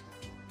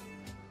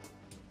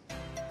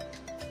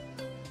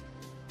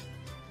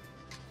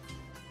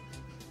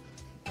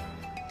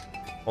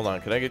 Hold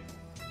on, can I get...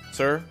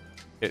 Sir?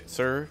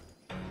 Sir?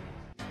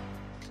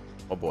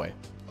 Oh boy.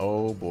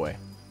 Oh boy.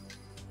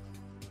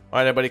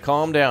 Alright, everybody,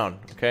 calm down.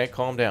 Okay,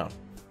 calm down.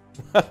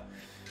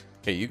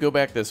 Okay, you go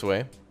back this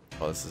way.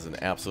 Oh, this is an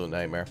absolute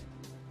nightmare.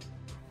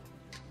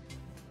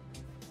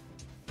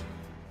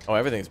 Oh,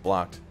 everything's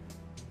blocked.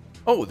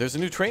 Oh, there's a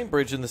new train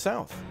bridge in the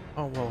south.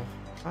 Oh, well,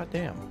 hot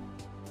damn.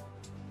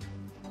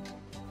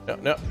 No,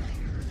 no.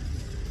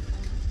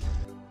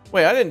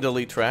 Wait, I didn't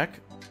delete track.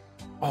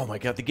 Oh my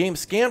god, the game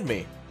scammed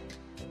me.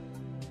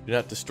 Do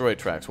not destroy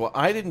tracks. Well,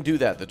 I didn't do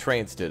that. The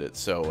trains did it.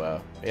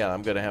 So, yeah,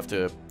 I'm going to have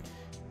to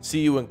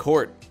see you in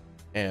court.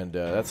 And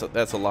that's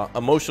a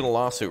emotional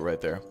lawsuit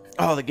right there.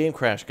 Oh, the game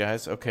crashed,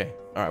 guys. Okay.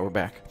 All right, we're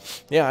back.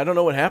 Yeah, I don't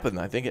know what happened.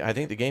 I think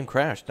the game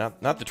crashed. Not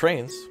the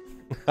trains.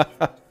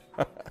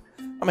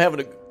 I'm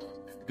having a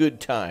good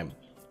time.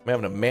 I'm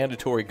having a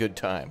mandatory good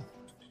time.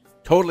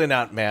 Totally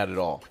not mad at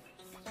all.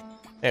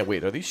 Hey,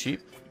 wait, are these sheep?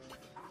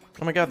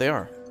 Oh my god, they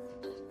are.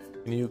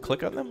 Can you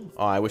click on them?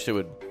 Oh, I wish it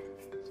would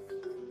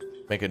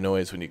make a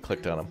noise when you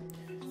clicked on them.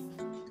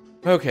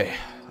 Okay,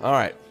 all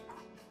right.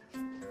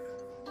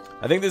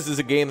 I think this is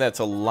a game that's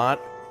a lot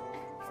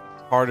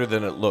harder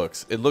than it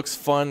looks. It looks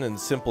fun and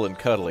simple and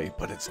cuddly,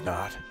 but it's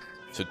not.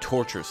 It's a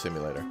torture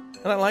simulator.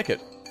 And I like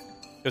it.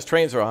 Because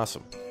trains are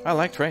awesome. I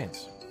like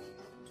trains.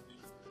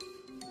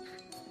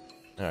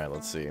 Alright,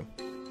 let's see.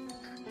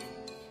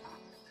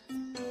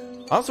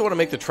 I also want to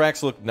make the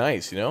tracks look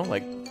nice, you know?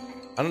 Like,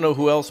 I don't know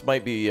who else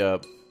might be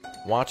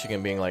watching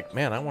and being like,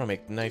 man, I want to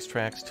make nice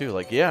tracks too.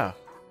 Like, yeah.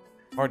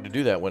 Hard to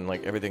do that when,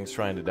 like, everything's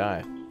trying to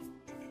die.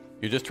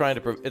 You're just trying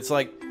to... It's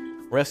like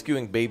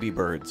rescuing baby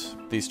birds.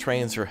 These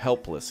trains are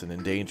helpless and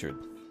endangered.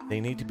 They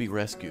need to be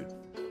rescued.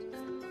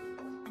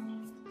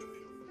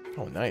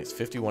 Oh, nice.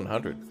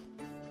 5100.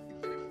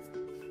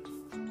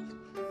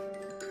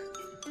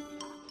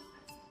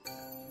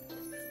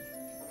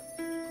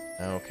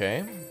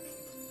 Okay.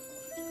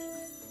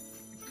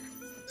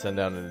 Send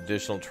down an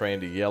additional train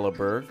to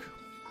Yellowburg.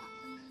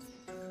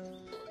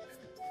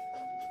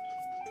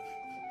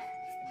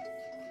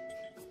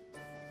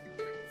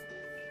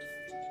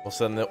 We'll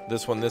send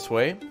this one this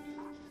way.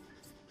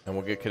 And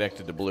we'll get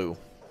connected to Blue.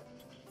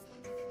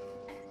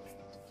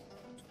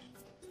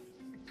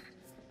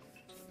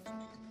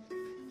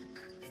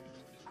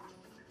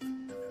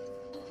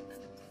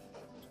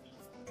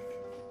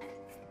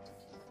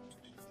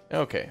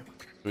 Okay.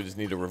 We just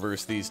need to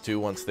reverse these two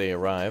once they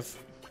arrive.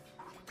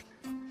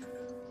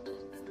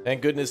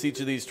 Thank goodness each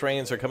of these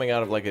trains are coming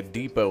out of like a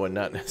depot and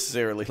not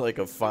necessarily like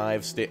a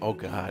 5-state... Oh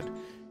god.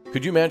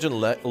 Could you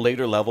imagine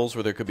later levels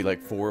where there could be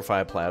like 4 or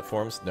 5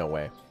 platforms? No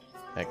way.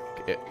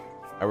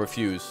 I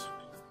refuse.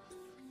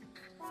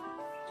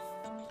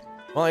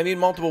 Well, I need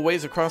multiple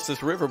ways across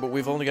this river, but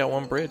we've only got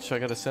one bridge, so I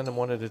gotta send them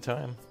one at a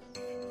time.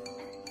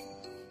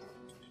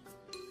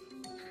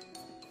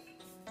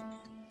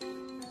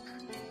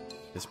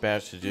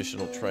 Dispatch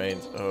additional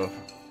trains. Oh,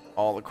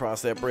 all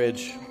across that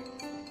bridge.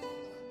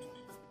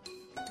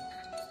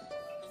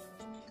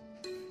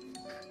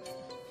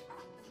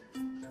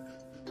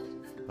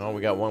 Oh,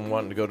 we got one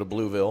wanting to go to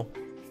Blueville.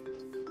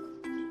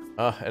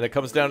 And it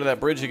comes down to that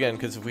bridge again,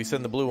 because if we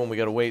send the blue one, we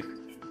gotta wait.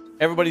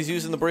 Everybody's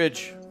using the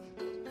bridge.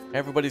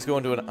 Everybody's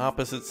going to an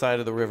opposite side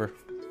of the river.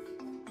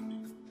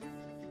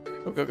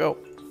 Go, go, go.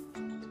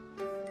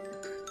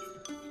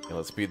 Okay,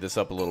 let's speed this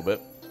up a little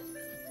bit.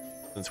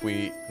 Since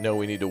we know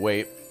we need to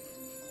wait.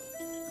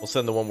 We'll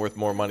send the one worth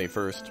more money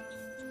first.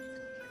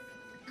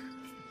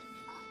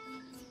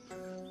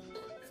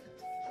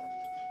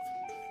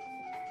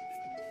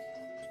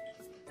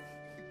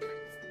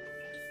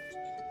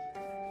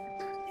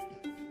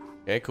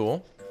 Okay,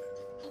 cool.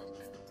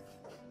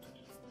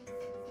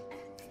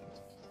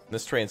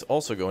 This train's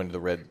also going to the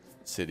Red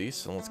City,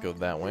 so let's go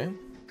that way.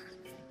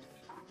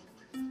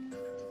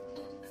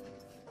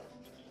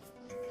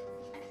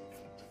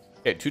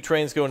 Okay, 2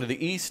 trains going to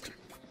the east.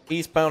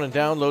 Eastbound and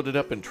down, loaded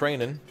up and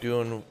training,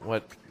 doing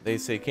what they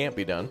say can't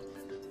be done.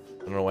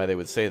 I don't know why they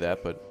would say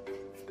that, but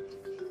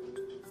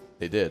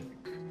they did.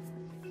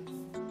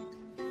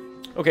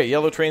 Okay,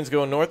 yellow train's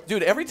going north.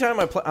 Dude, every time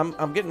I play,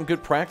 I'm getting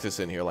good practice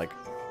in here. Like,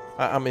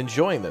 I'm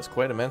enjoying this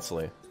quite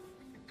immensely.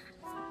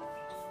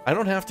 I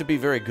don't have to be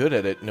very good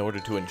at it in order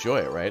to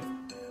enjoy it, right?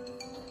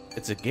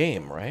 It's a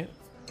game, right?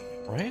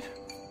 Right?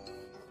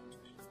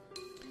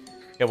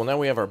 Okay, well now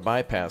we have our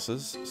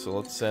bypasses, so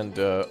let's send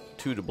 2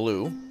 to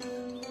blue.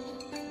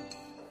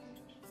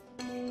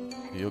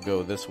 You'll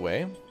go this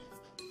way.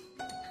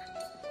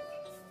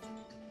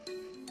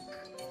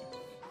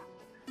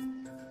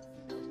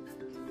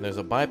 There's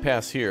a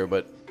bypass here,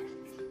 but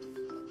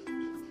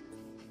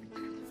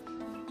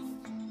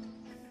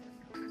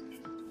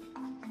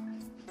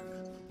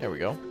there we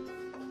go.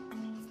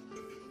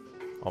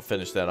 I'll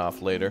finish that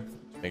off later.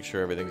 Make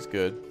sure everything's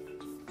good.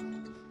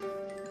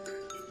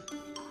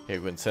 Okay,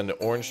 go ahead and send an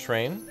orange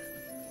train.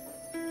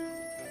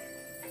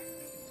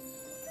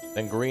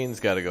 Then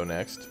green's got to go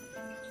next.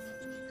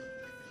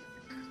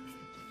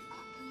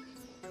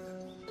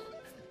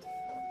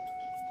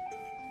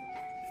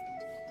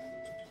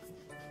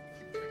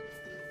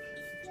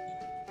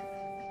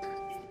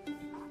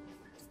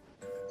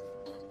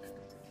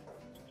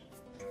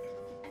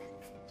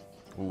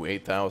 Ooh,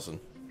 8,000.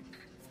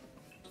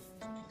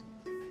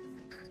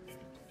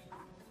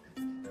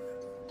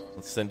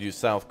 Let's send you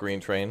south, green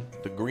train.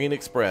 The Green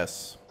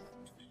Express.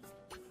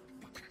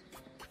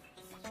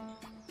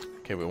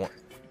 Okay, we want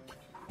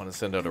to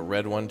send out a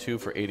red one, too,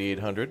 for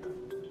 8,800.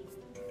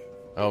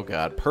 Oh,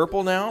 God.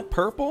 Purple now?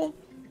 Purple?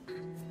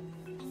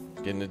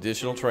 Get an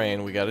additional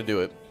train. We got to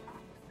do it.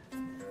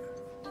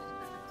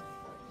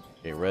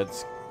 Okay,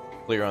 red's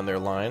clear on their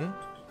line.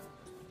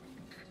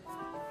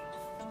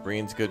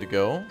 Green's good to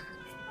go.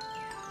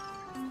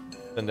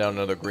 Send down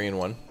another green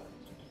one.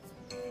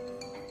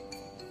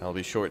 That'll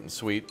be short and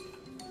sweet.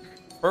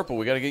 Purple,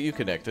 we got to get you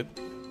connected.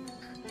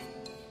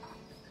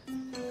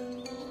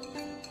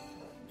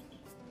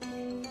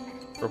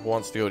 Purple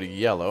wants to go to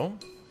yellow.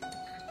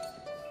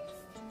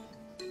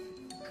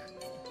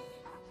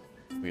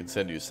 We can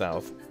send you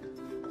south.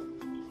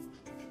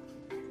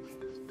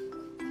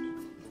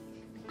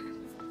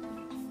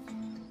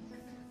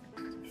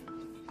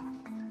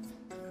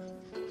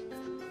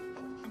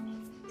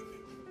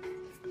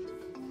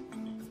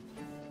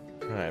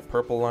 Alright,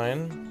 purple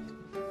line.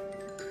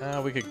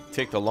 We could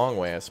take the long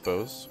way, I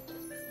suppose.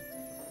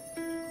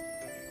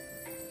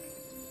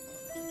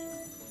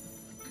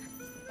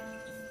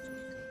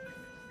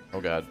 Oh,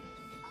 God.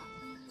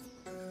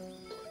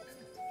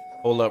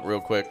 Hold up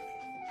real quick.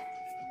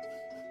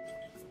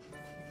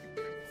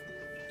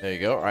 There you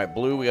go. Alright,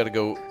 blue, we got to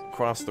go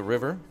across the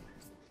river.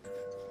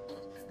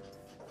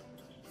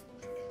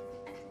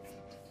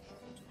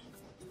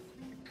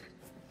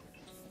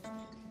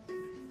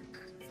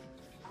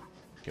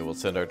 Okay, we'll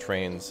send our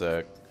trains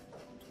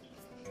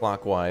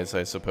clockwise,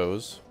 I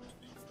suppose.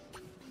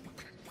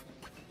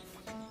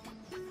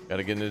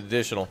 Gotta get an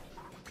additional.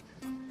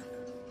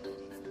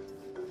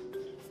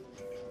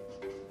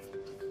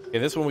 Okay,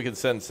 this one we can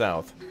send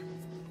south.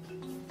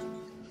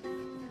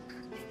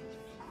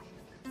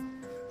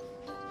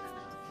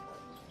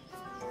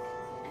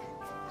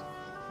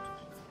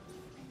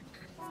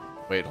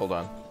 Wait, hold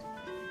on.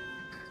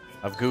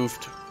 I've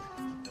goofed.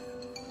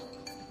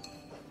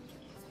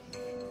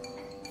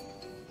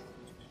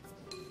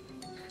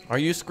 Are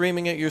you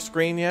screaming at your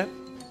screen yet?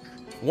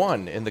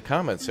 1 in the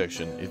comment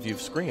section if you've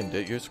screamed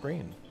at your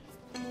screen.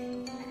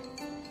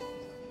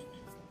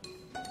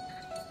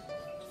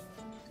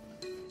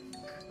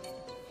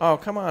 Oh,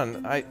 come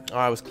on. I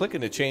was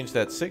clicking to change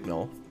that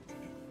signal.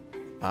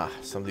 Ah,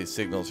 some of these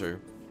signals are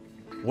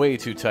way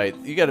too tight.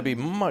 You got to be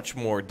much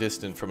more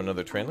distant from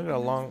another train. Look at how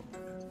long...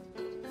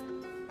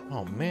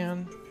 Oh,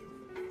 man.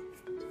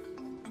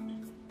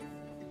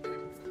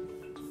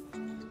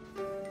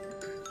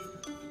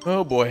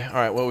 Oh boy.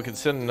 Alright, well we can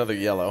send another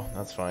yellow.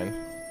 That's fine.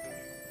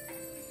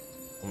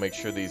 We'll make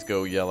sure these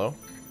go yellow.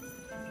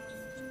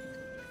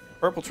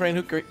 Purple train,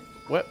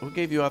 who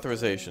gave you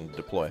authorization to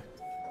deploy?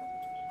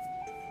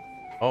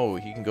 Oh,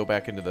 he can go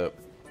back into the...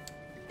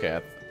 Okay,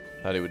 I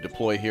thought he would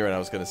deploy here and I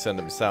was going to send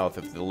him south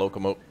if the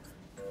locomotive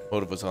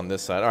was on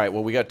this side. Alright,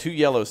 well we got 2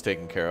 yellows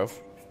taken care of.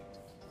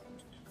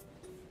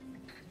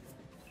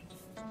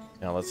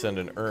 Now let's send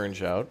an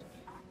orange out.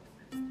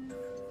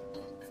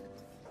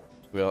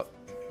 Well...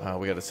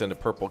 we got to send a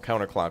purple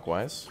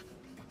counterclockwise.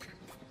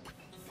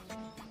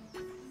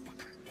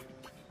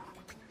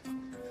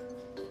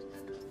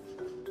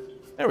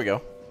 There we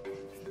go.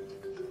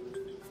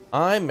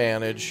 I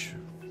manage.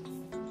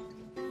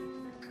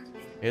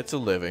 It's a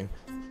living.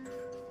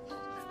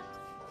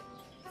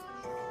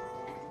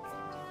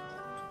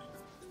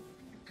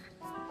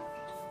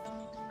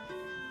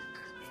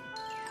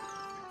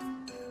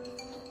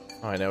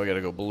 Alright, now we got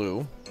to go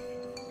blue.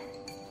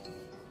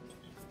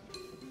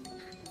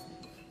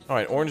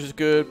 Alright, orange is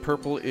good,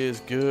 purple is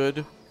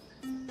good.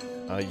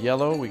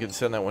 Yellow, we can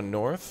send that one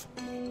north.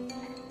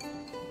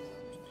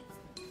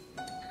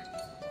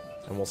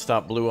 And we'll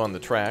stop blue on the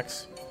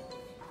tracks.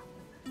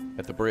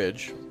 At the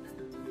bridge.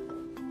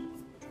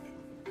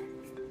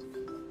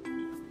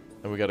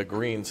 And we got a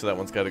green, so that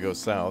one's got to go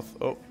south.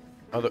 Oh,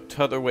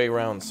 other way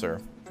around, sir.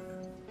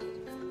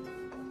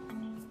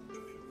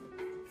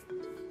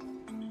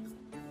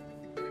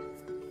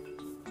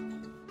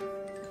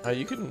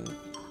 You can...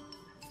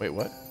 Wait,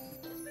 what?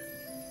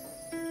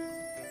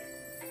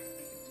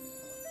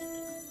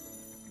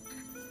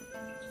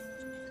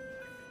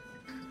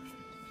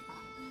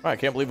 Oh, I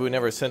can't believe we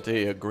never sent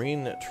a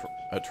green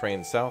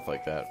train south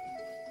like that.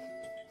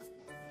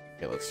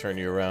 Okay, let's turn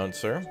you around,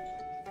 sir.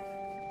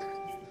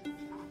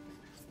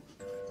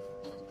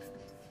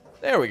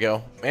 There we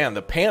go. Man,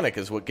 the panic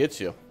is what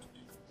gets you.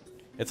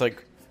 It's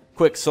like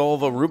quick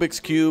solve a Rubik's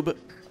Cube,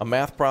 a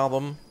math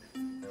problem,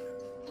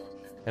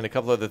 and a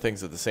couple other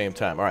things at the same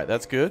time. Alright,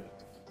 that's good.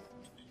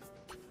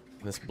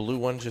 And this blue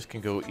one just can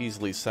go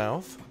easily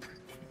south.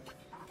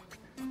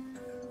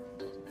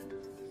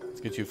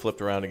 Let's get you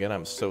flipped around again.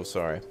 I'm so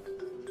sorry.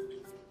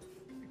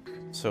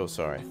 So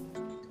sorry.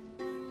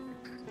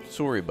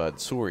 Sorry, bud.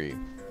 Sorry.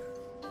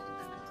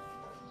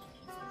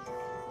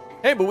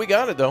 Hey, but we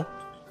got it, though.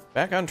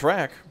 Back on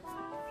track.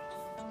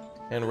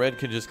 And red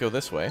can just go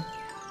this way.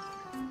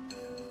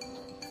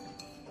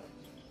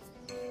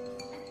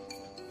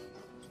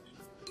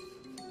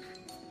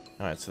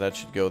 Alright, so that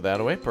should go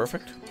that way.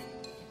 Perfect.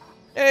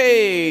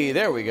 Hey!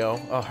 There we go.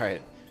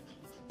 Alright.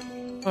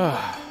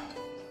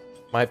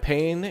 My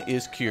pain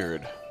is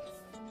cured.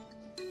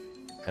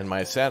 And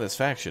my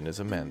satisfaction is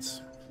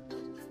immense.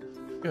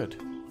 Good.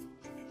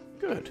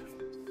 Good.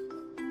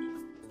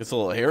 It's a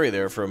little hairy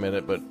there for a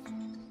minute, but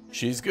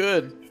she's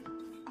good.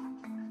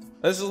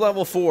 This is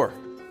level 4.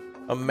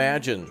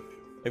 Imagine.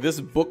 Like, this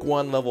is book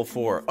 1, level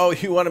 4. Oh,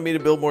 you wanted me to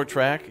build more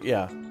track?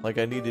 Yeah. Like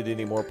I needed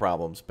any more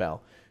problems,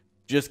 pal.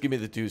 Just give me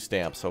the 2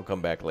 stamps. I'll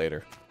come back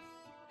later.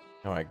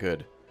 Alright,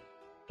 good.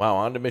 Wow,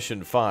 on to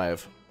mission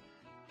 5.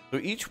 So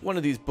each one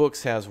of these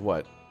books has,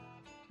 what?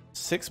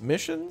 6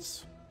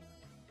 missions?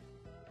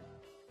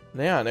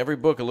 Yeah, in every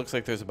book it looks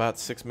like there's about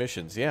 6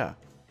 missions. Yeah.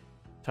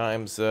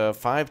 Times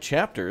 5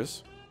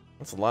 chapters.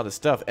 That's a lot of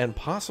stuff. And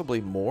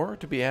possibly more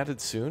to be added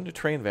soon to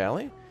Train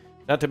Valley.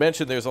 Not to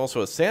mention there's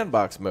also a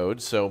sandbox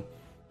mode, so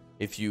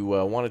if you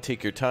want to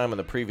take your time on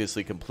the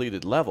previously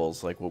completed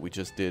levels, like what we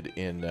just did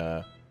in...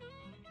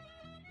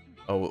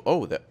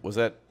 was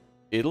that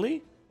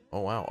Italy?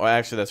 Oh, wow. Oh,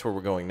 actually, that's where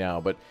we're going now.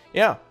 But,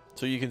 yeah,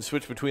 so you can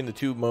switch between the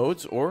 2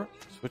 modes or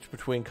switch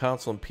between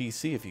console and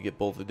PC if you get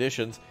both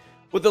editions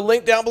with the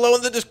link down below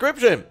in the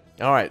description.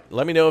 All right,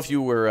 let me know if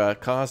you were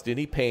caused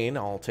any pain.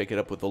 I'll take it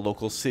up with the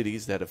local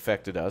cities that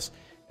affected us,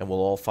 and we'll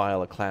all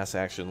file a class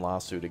action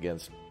lawsuit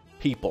against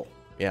people.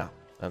 Yeah,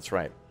 that's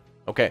right.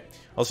 Okay,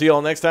 I'll see you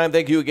all next time.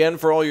 Thank you again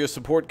for all your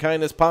support,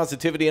 kindness,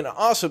 positivity, and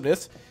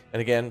awesomeness.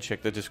 And again,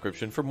 check the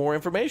description for more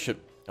information.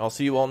 I'll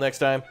see you all next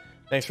time.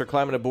 Thanks for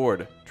climbing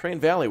aboard Train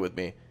Valley with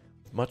me.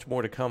 Much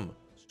more to come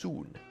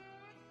soon.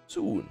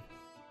 Soon.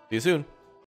 See you soon.